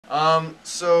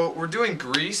So we're doing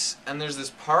Grease, and there's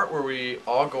this part where we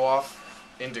all go off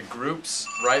into groups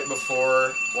right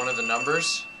before one of the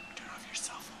numbers. Turn off your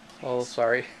cell phone, please. Oh,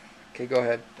 sorry. Okay, go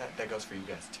ahead. That goes for you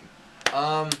guys too.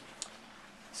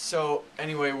 So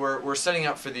anyway, we're setting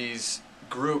up for these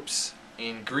groups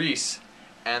in Grease,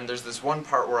 and there's this one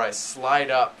part where I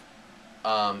slide up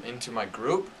into my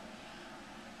group.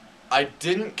 I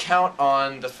didn't count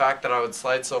on the fact that I would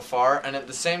slide so far, and at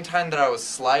the same time that I was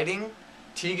sliding,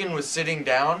 Tegan was sitting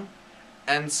down,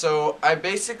 and so I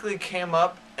basically came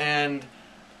up and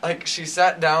like she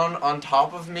sat down on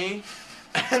top of me,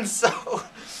 and so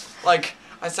like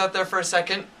I sat there for a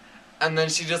second, and then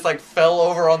she just like fell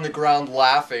over on the ground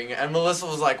laughing, and Melissa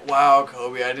was like, "Wow,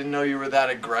 Kobe, I didn't know you were that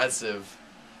aggressive."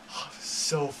 Oh,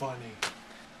 so funny.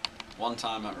 One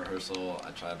time at rehearsal,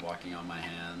 I tried walking on my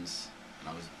hands, and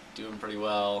I was doing pretty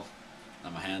well.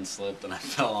 Then my hand slipped and I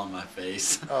fell on my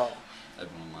face. Oh.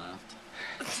 Everyone laughed.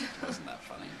 It wasn't that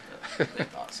funny, but they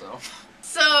thought so.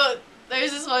 So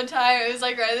there's this one time, it was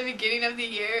like right at the beginning of the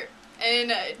year,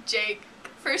 and Jake,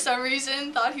 for some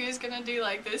reason, thought he was gonna do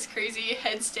like this crazy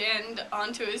headstand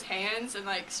onto his hands and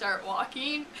like start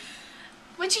walking.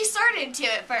 Which he started to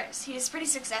at first. He was pretty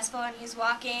successful and he was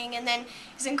walking, and then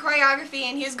he was in choreography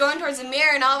and he was going towards the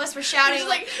mirror and all of us were shouting He was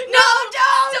like, "No,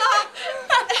 don't!"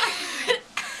 Stop!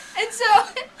 And so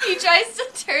he tries to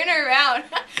turn around,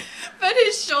 but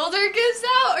his shoulder gives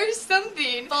out or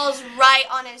something. Falls right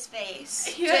on his face.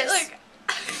 He Just had like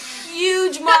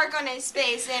huge mark on his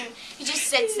face, and he just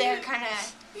sits there kind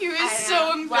of. He was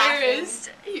so embarrassed.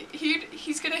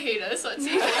 He's gonna hate us once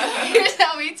he hears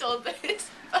how we told this.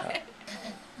 But.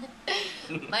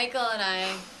 Michael and I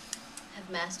have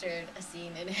mastered a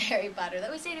scene in Harry Potter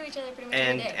that we say to each other pretty much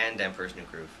every day. And Emperor's New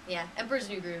Groove. Yeah, Emperor's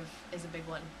New Groove is a big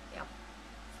one. Yeah.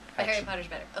 But Harry Potter's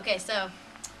better. Okay, so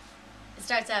it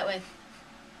starts out with,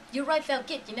 "You're right,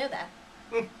 Falkit, you know that."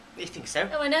 You think so?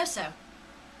 Oh, I know so.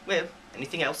 Well,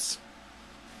 anything else?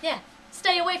 Yeah,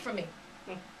 stay away from me.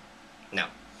 No.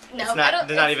 No, it's not,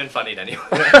 they're not even funny to anyone.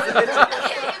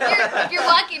 if you're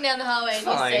walking down the hallway and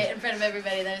you Fine. say it in front of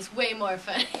everybody, then it's way more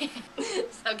funny.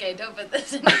 Okay, don't put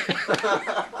this in.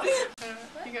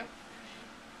 You go.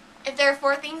 If there are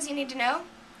 4 things you need to know,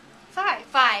 5.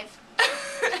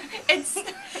 It's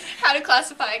how to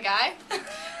classify a guy.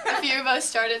 A few of us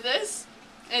started this.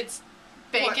 It's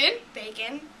bacon,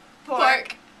 Bacon.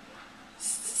 pork,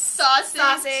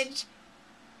 sausage,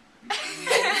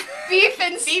 beef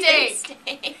and steak.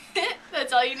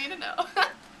 That's all you need to know.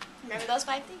 Remember those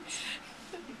 5 things.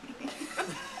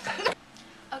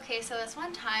 Okay, so this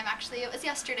one time, actually it was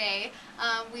yesterday,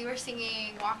 we were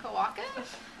singing Waka Waka.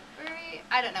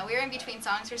 I don't know, we were in between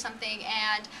songs or something,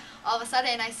 and all of a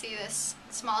sudden I see this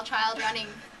small child running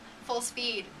full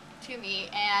speed to me,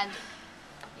 and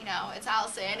you know, it's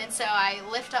Allison, and so I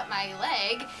lift up my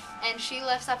leg, and she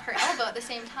lifts up her elbow at the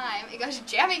same time. It goes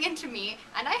jamming into me,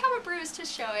 and I have a bruise to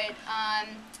show it.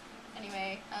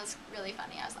 Anyway, that was really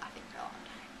funny. I was laughing for a long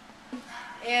time.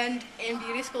 And in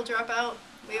beauty school dropout,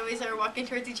 we always are walking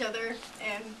towards each other,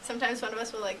 and sometimes one of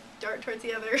us will like dart towards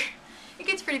the other. It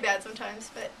gets pretty bad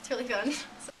sometimes, but it's really fun.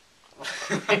 So.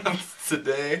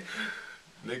 Today,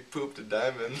 Nick pooped a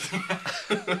diamond.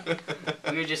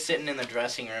 We were just sitting in the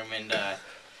dressing room, and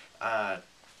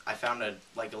I found a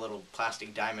little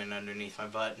plastic diamond underneath my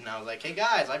butt, and I was like, "Hey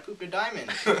guys, I pooped a diamond."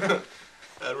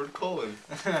 Edward Cullen,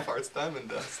 farts diamond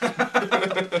dust.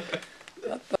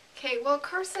 Okay, well,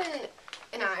 Carson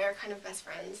and I are kind of best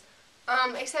friends,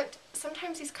 except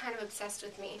sometimes he's kind of obsessed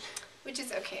with me, which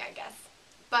is okay, I guess.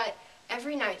 But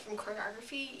every night from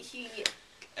choreography, he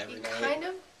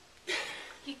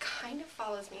kind of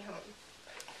follows me home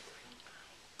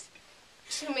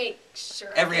to make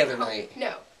sure. Every other night.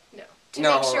 No. To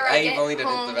make sure I get only did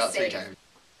home it about safe. 3 times.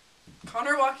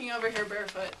 Connor walking over here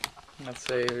barefoot. Let's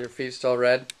see, your feet still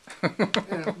red.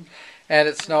 And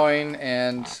it's snowing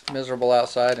and miserable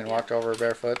outside, and walked over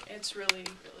barefoot. It's really,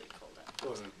 really cold out. It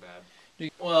wasn't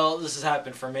bad. Well, this has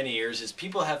happened for many years, is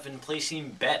people have been placing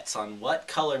bets on what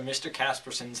color Mr.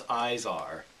 Casperson's eyes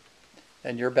are.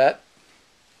 And your bet?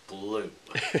 Blue.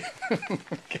 Okay.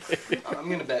 I'm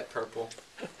gonna bet purple.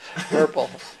 Purple.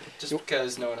 Just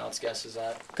because no one else guesses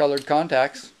that. Colored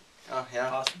contacts. Oh yeah.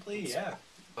 Possibly, yeah.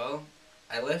 Well,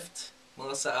 I lift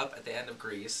Melissa up at the end of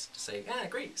Grease to say,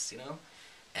 Grease, you know?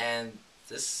 And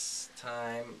this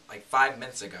time, like 5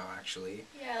 minutes ago actually,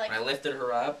 Yeah, like when I lifted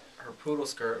her up, her poodle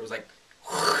skirt was like,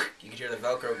 you could hear the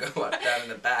Velcro go up down in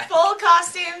the back. full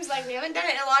costumes, like we haven't done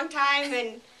it in a long time,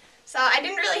 and so I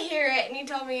didn't really hear it, and he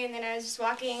told me, and then I was just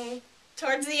walking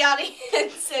towards the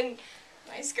audience, and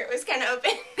my skirt was kind of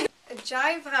open.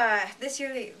 Jive, this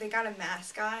year they got a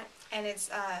mascot, and it's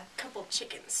Couple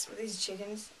chickens. these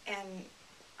chickens, and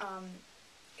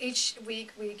each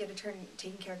week we get a turn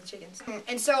taking care of the chickens.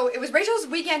 And so it was Rachel's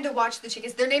weekend to watch the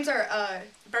chickens. Their names are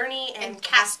Bernie and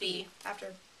Caspi. after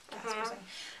Caspi. Mhm.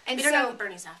 And We so don't know who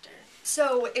Bernie's after.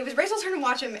 so it was Rachel's turn to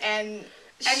watch them, and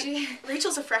she.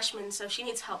 Rachel's a freshman, so she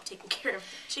needs help taking care of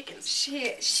the chickens.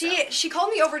 She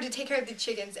called me over to take care of the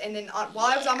chickens, and then while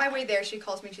I was on my way there, she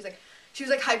calls me. And she was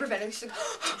like hyperventilating. She's like,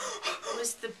 It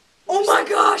was the "Oh my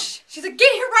gosh!" She's like,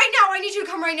 "Get here right now! I need you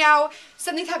to come right now.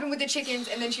 Something's happened with the chickens."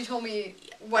 And then she told me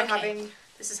what happened.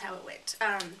 This is how it went.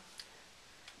 I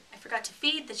forgot to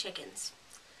feed the chickens,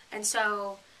 and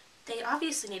so they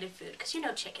obviously needed food because you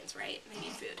know chickens, right? They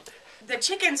need food. The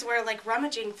chickens were like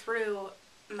rummaging through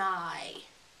my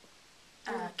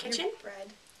kitchen. Your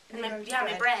bread.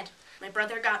 My bread. My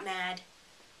brother got mad,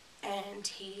 and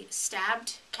he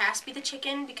stabbed Caspi the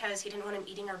chicken because he didn't want him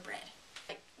eating our bread.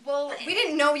 Well, we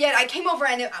didn't know yet. I came over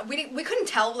and we couldn't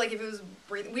tell like if it was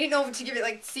breathing. We didn't know if to give it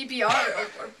like CPR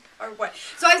or what.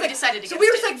 So I was We decided so against we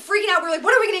were it. just like freaking out. We were like,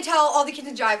 what are we gonna tell all the kids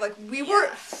in Jive? Like we were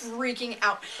freaking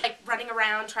out. Like running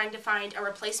around trying to find a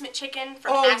replacement chicken for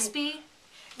Oh. Caspi.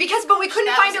 But we couldn't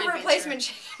That find was a an replacement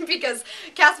chicken because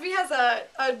Caspi has a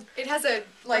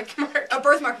a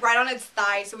birthmark right on its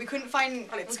thigh, so we couldn't find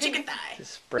On its chicken thigh.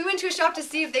 We went to a shop to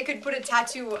see if they could put a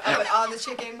tattoo of it on the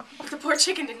chicken, The poor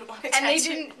chicken didn't want it. and they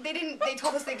didn't. They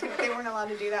told us they weren't allowed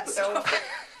to do that. So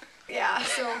yeah.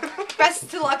 So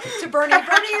best to luck to Bernie.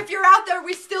 Bernie, if you're out there,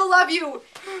 we still love you.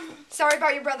 Sorry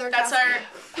about your brother. That's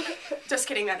Caspi. our. Just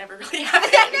kidding. That never really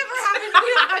happened. That never happened.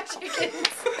 We don't have chickens.